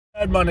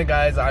Good morning,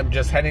 guys. I'm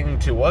just heading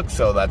to work,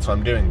 so that's what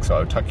I'm doing. So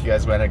I'll talk to you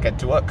guys when I get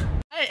to work.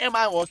 I am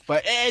at work,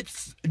 but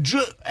it's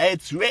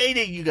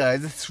raining, you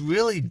guys. It's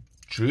really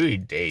dreary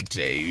day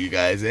today, you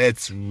guys.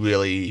 It's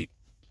really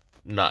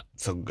not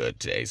so good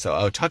today. So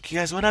I'll talk to you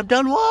guys when I'm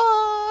done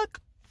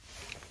work.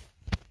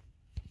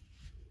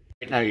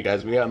 Right now, you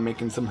guys, we are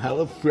making some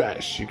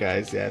HelloFresh, you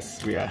guys.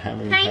 Yes, we are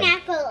having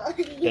pineapple.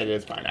 It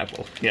is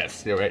pineapple.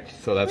 Yes, you're right.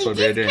 So that's what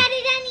we're doing. We just cut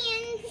onions.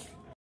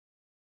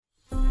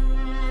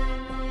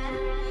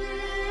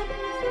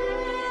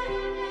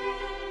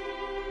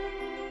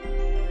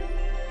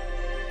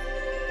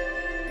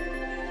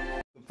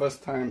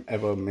 First time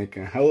ever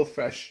making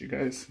HelloFresh, you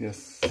guys.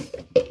 Yes,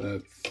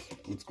 that's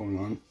what's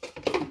going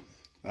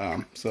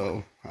on.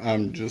 So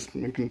I'm just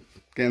getting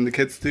the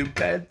kids to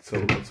bed. So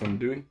that's what I'm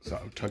doing. So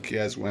I'll talk to you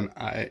guys when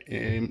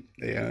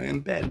they are in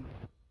bed.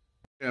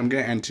 I'm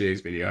gonna end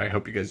today's video. I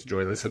hope you guys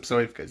enjoy this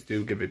episode. If you guys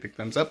do, give it a big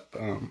thumbs up.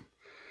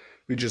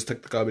 We just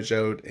took the garbage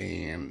out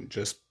and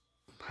just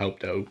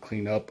helped out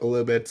clean up a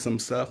little bit some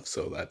stuff.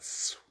 So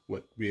that's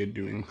what we are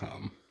doing.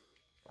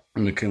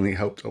 And the cleaning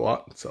helped a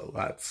lot. So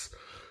that's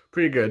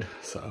pretty good.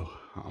 So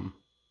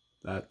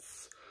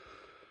that's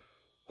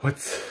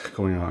what's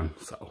going on.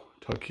 So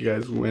talk to you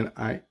guys when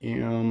I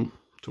am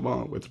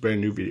tomorrow with a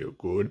brand new video.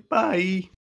 Goodbye.